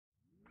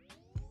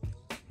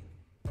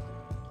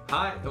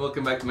Hi and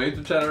welcome back to my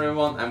YouTube channel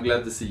everyone. I'm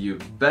glad to see you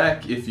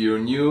back. If you're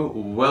new,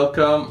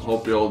 welcome.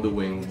 Hope you're all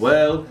doing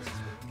well.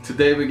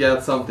 Today we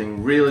got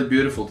something really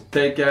beautiful to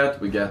take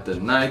at. We got the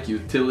Nike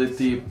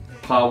Utility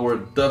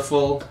Powered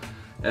Duffel.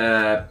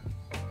 The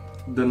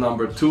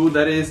number 2,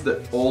 that is,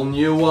 the all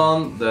new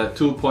one, the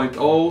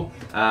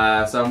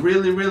 2.0. So I'm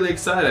really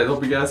excited.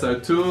 Hope you guys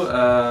are too.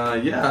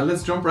 Yeah,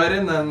 let's jump right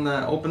in and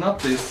open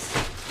up this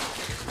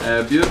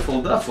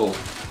beautiful duffel.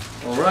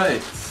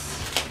 Alright.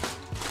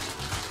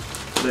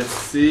 Let's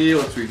see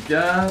what we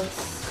got.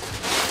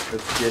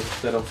 Let's get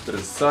that off to the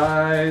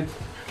side.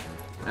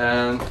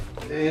 And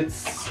you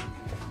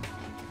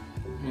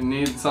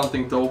need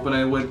something to open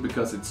it with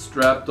because it's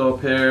strapped up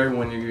here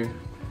when you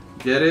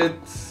get it.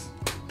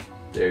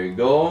 There you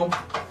go.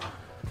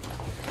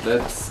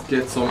 Let's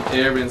get some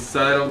air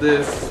inside of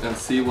this and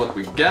see what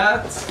we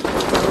got.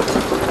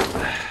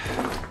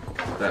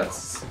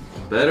 That's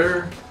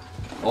better.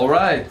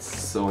 Alright,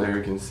 so here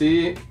you can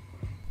see.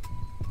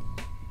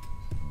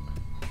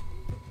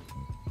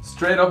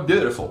 Straight up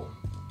beautiful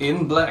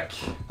in black.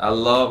 I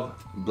love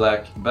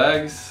black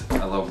bags,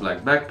 I love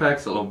black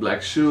backpacks, I love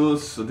black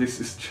shoes, so this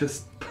is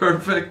just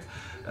perfect.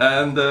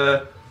 And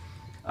I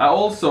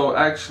also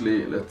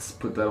actually, let's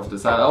put that off the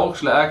side,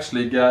 I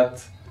actually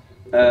got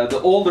the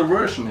older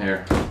version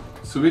here,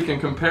 so we can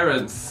compare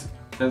it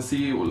and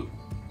see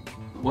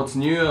what's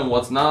new and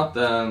what's not,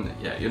 and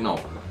yeah, you know.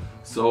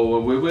 So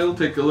we will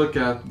take a look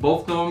at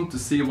both of them to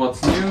see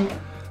what's new.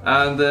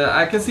 And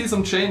I can see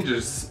some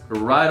changes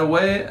right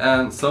away,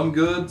 and some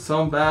good,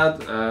 some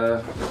bad.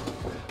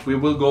 We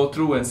will go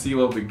through and see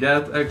what we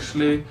get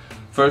actually.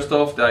 First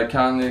off, the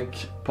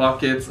iconic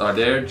pockets are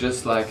there,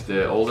 just like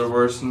the older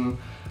version.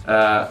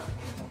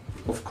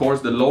 Of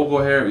course, the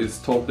logo here is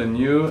totally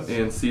new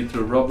in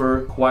see-through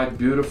rubber, quite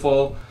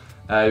beautiful.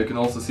 You can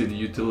also see the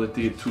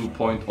Utility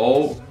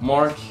 2.0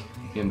 mark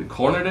in the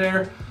corner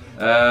there.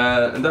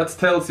 And that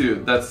tells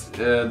you that's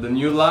the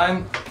new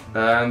line,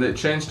 and they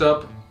changed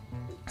up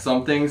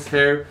some things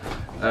here.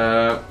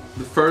 The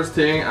first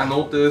thing I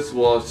noticed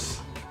was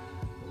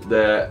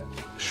the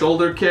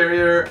shoulder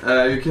carrier.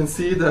 You can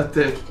see that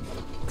they've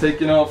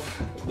taken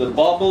off the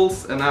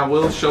bubbles, and I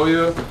will show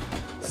you.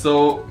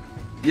 So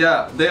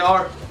yeah,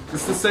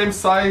 it's the same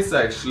size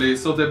actually,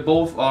 so they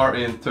both are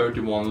in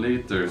 31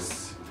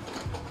 liters.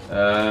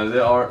 They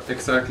are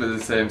exactly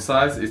the same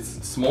size.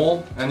 It's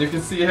small, and you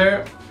can see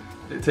here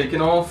they're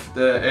taking off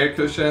the air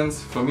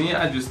cushions. For me,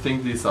 I just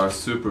think these are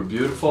super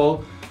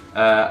beautiful.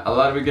 A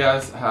lot of you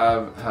guys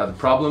have had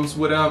problems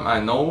with them,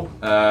 I know.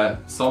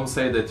 Some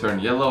say they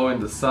turn yellow in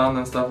the sun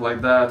and stuff like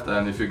that,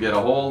 and if you get a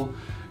hole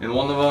in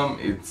one of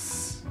them,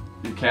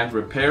 you can't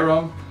repair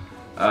them.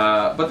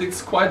 But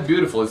it's quite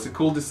beautiful, it's a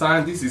cool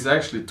design. This is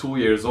actually 2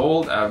 years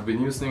old. I've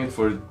been using it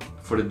for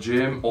the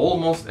gym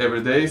almost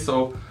every day,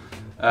 so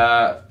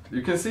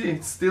you can see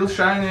it's still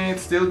shiny,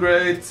 it's still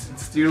great,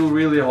 it's still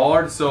really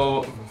hard.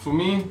 So for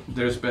me,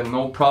 there's been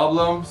no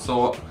problem,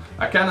 so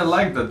I kind of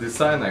like the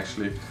design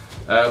actually.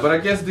 But I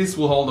guess this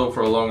will hold up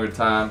for a longer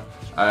time.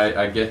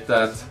 I get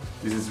that.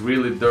 This is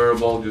really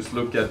durable. Just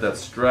look at that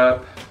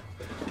strap.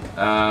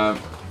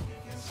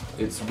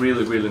 It's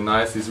really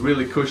nice. It's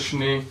really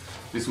cushiony.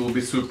 This will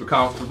be super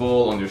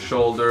comfortable on your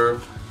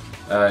shoulder.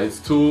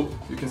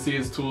 You can see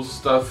it's two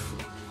stuff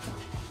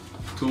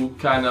to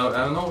kind of,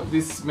 I don't know,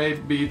 this may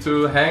be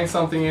to hang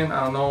something in,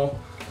 I don't know.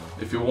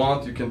 If you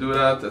want, you can do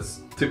that.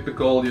 That's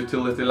typical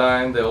utility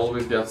line. They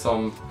always got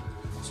some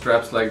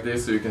straps like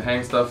this so you can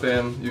hang stuff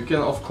in. You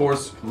can of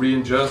course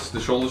readjust the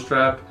shoulder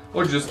strap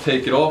or just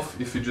take it off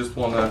if you just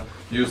want to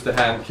use the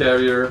hand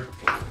carrier.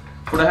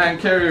 For the hand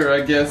carrier,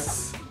 I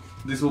guess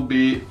this will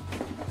be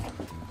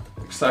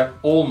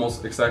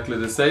almost exactly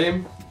the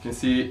same. You can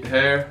see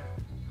here,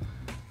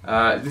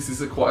 this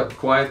is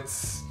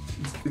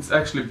it's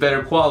actually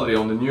better quality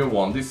on the new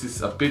one. This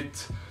is a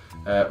bit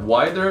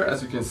wider,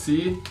 as you can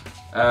see,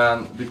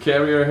 and the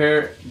carrier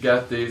here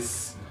got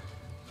these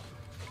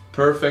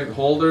perfect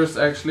holders,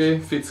 actually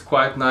fits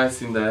quite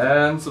nice in the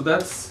hand, so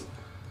that's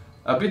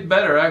a bit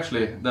better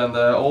actually than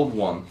the old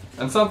one.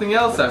 And something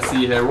else I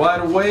see here right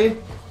away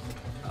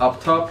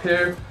up top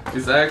here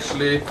is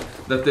actually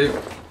that they've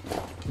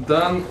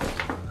done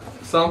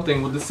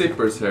something with the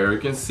zippers here. You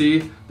can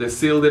see they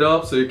sealed it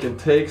up so you can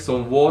take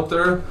some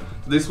water.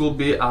 This will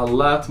be a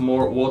lot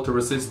more water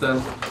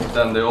resistant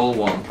than the old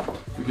one.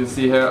 You can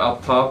see here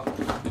up top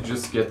you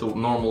just get the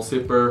normal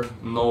zipper,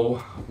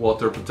 no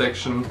water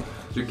protection.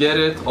 You get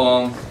it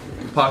on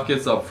the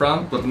pockets up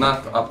front, but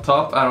not up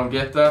top. I don't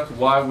get that.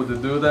 Why would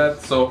they do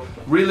that? So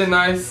really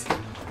nice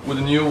with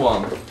the new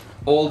one.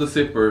 All the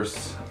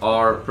zippers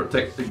are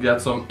protected,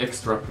 got some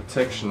extra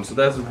protection. So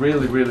that's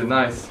really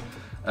nice.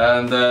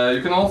 And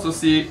you can also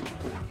see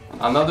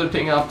another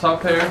thing up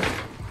top here.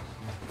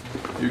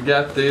 You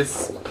get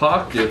this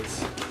pocket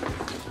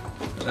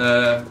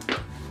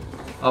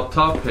up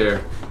top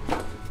here.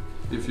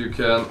 If you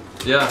can,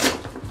 yeah,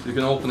 you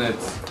can open it.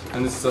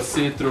 And this is a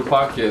see-through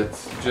pocket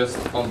just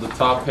on the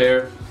top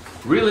here.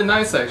 Really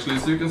nice actually,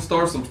 so you can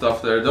store some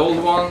stuff there. The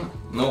old one,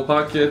 no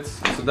pocket,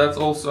 so that's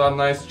also a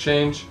nice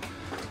change.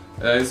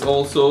 It's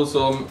also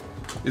some,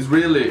 it's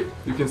really,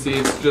 you can see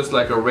it's just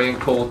like a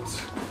raincoat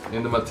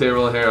in the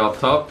material here up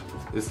top.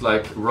 It's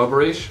like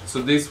rubberish,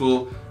 so this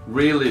will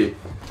really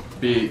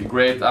be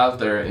great out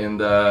there in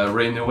the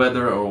rainy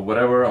weather or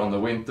whatever, on the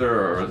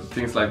winter or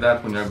things like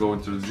that when you're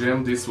going to the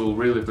gym. This will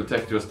really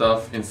protect your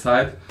stuff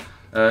inside.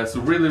 So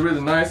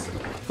really nice.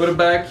 For the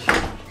back,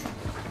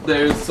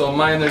 there's some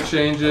minor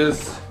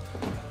changes.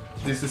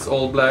 This is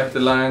all black, the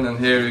line, and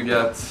here you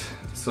get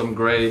some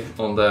gray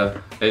on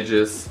the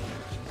edges,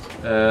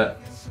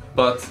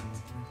 but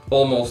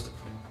almost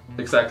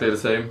exactly the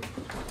same.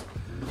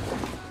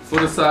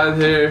 For the side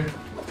here,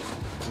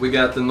 we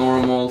got the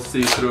normal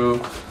see-through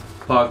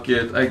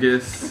pocket. I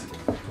guess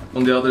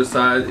on the other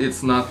side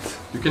it's not,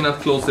 you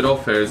cannot close it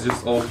off here, it's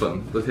just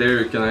open, but here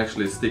you can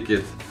actually stick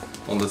it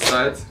on the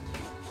side.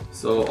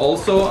 So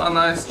also a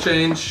nice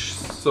change,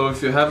 so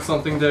if you have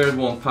something there it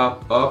won't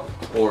pop up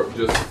or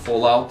just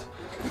fall out.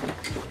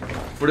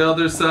 For the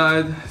other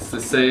side it's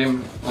the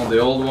same on the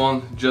old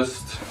one,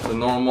 just the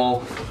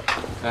normal,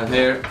 and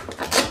here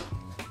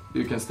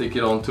you can stick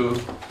it on too.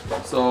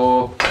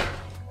 So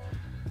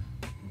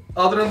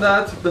other than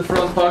that, the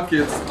front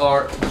pockets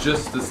are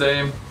just the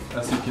same.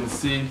 As you can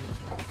see,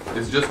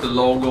 it's just the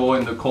logo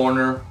in the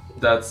corner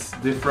that's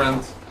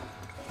different.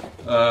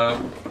 So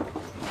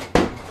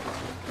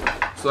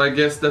I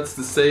guess that's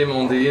the same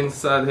on the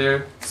inside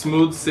here.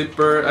 Smooth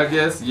zipper, I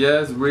guess.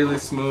 Yes, really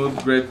smooth,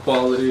 great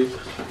quality.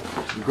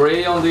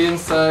 Gray on the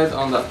inside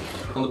on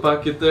the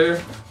pocket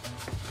there.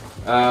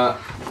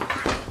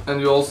 And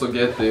you also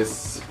get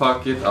this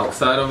pocket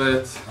outside of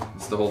it.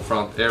 It's the whole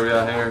front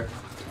area here.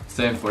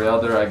 Same for the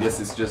other, I guess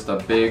it's just a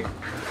big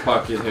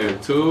pocket here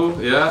too.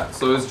 Yeah,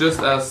 so it's just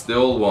as the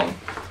old one.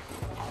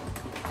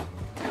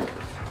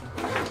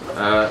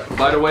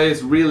 By the way,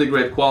 it's really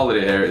great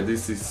quality here.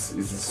 This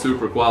is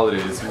super quality.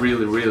 It's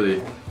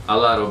really a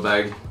lot of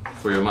bag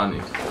for your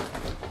money.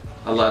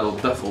 A lot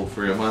of duffel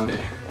for your money.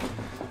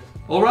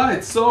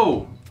 Alright,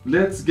 so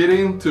let's get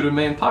into the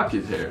main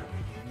pocket here.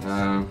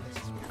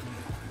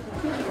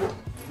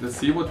 Let's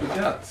see what we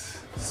got.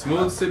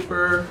 Smooth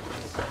zipper.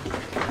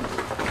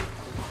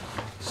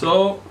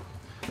 So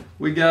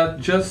we got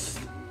just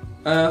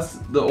as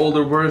the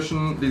older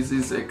version, this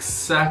is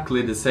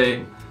exactly the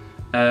same.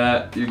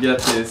 You get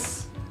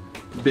this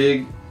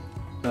big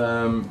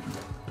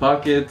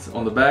pocket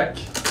on the back,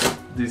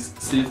 this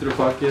see-through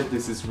pocket.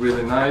 This is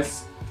really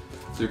nice,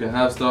 so you can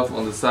have stuff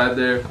on the side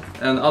there.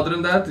 And other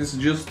than that, it's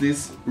just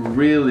this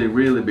really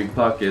big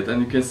pocket,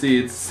 and you can see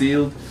it's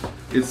sealed.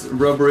 It's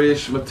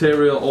rubberish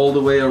material all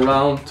the way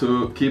around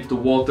to keep the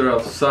water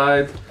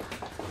outside.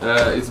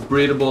 It's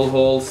breathable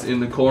holes in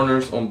the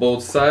corners on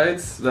both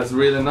sides. That's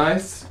really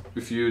nice.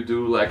 If you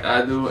do like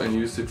I do and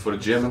use it for the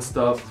gym and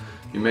stuff,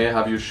 you may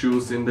have your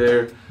shoes in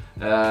there.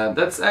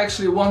 That's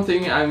actually one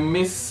thing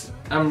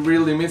I'm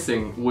really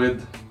missing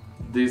with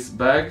these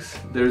bags.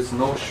 There's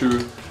no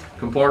shoe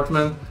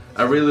compartment.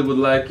 I really would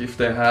like if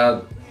they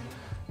had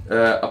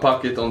a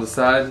pocket on the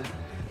side,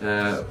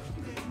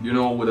 you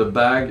know, with a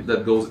bag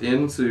that goes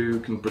in so you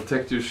can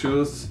protect your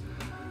shoes.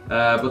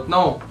 But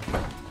no,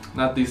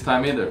 not this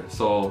time either.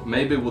 So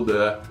maybe with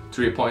the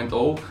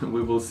 3.0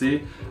 we will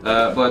see.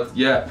 But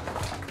yeah,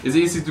 it's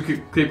easy to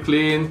keep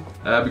clean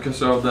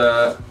because of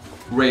the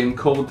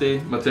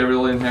raincoaty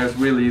material in here. It's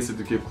really easy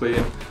to keep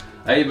clean.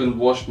 I even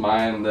washed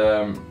mine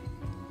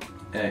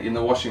in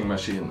the washing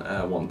machine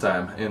one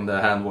time in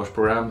the hand wash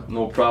program,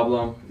 no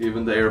problem.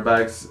 Even the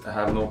airbags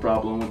have no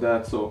problem with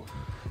that, so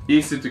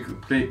easy to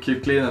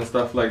keep clean and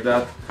stuff like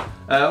that.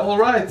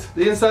 Alright,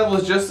 the inside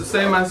was just the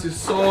same as you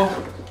saw.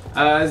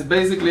 It's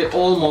basically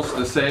almost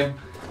the same.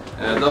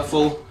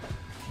 Duffel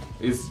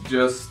is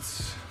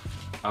just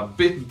a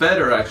bit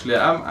better actually.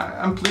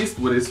 I'm pleased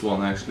with this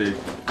one actually.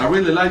 I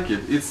really like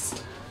it.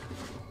 It's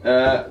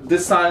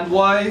design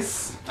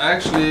wise, I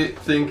actually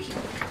think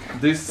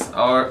these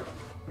are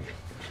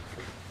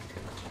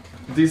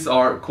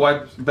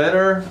quite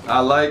better. I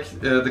like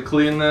the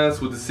cleanness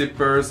with the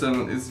zippers,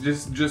 and it's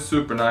just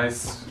super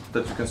nice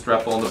that you can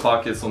strap on the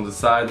pockets on the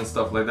side and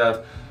stuff like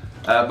that.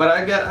 But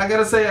I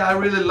gotta say, I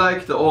really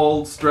like the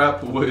old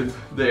strap with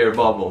the air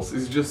bubbles.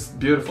 It's just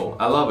beautiful.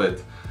 I love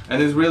it,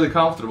 and it's really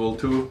comfortable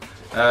too.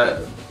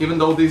 Even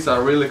though these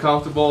are really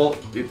comfortable,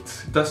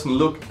 it doesn't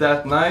look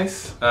that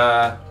nice.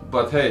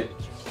 But hey,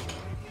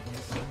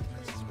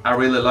 I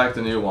really like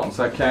the new ones.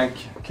 I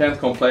can't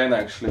complain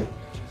actually.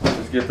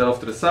 Let's get that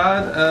off to the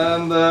side,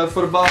 and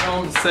for the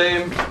bottom,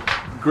 same.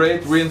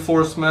 Great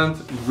reinforcement,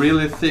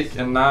 really thick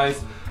and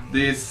nice.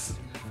 These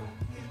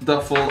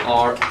duffel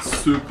are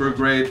super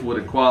great with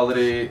the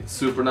quality,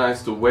 super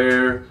nice to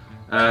wear,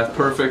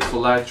 perfect for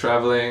light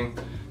traveling,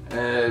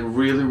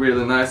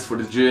 really nice for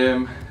the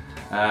gym.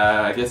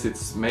 I guess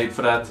it's made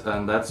for that,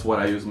 and that's what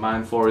I use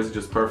mine for. It's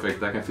just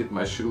perfect. I can fit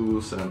my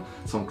shoes and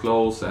some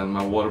clothes and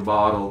my water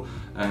bottle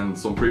and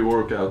some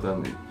pre-workout,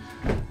 and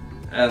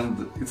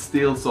it's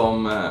still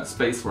some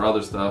space for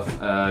other stuff.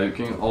 You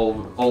can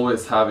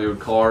always have your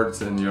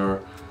cards and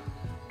your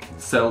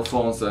cell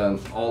phones and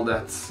all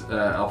that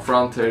up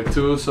front here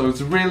too, so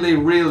it's really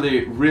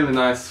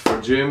nice for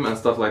gym and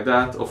stuff like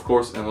that, of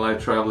course, and light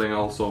traveling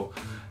also.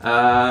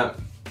 I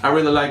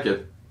really like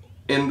it.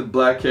 In the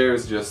black here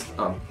is just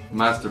a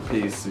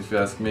masterpiece, if you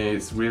ask me.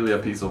 It's really a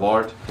piece of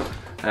art.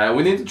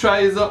 We need to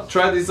try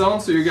this on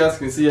so you guys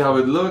can see how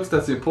it looks.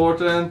 That's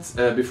important.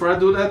 Before I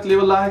do that,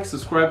 leave a like,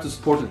 subscribe to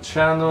support the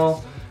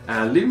channel,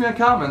 and leave me a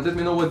comment. Let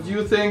me know what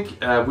you think.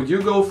 Would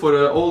you go for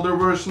the older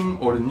version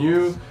or the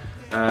new?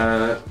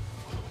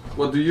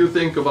 What do you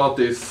think about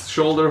this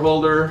shoulder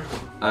holder?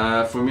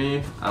 For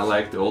me, I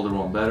like the older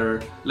one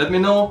better. Let me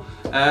know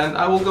and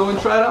I will go and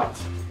try it out.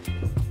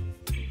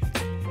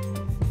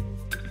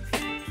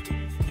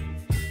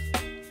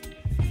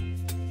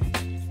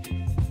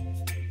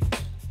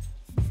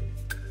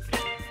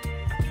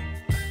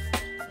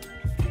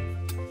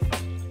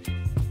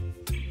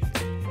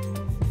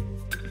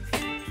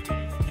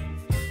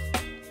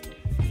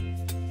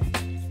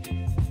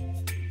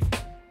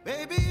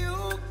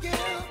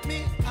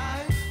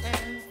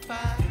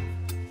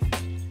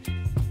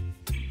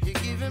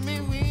 Me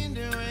wind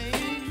and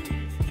rain,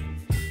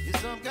 you're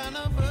some kind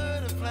of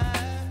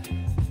butterfly.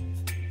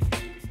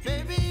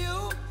 Baby,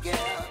 you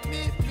give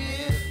me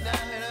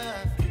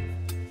midnight.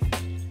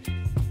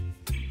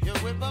 You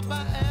whip up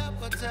my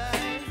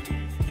appetite.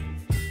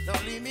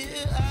 Don't leave me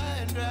here high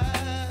and dry.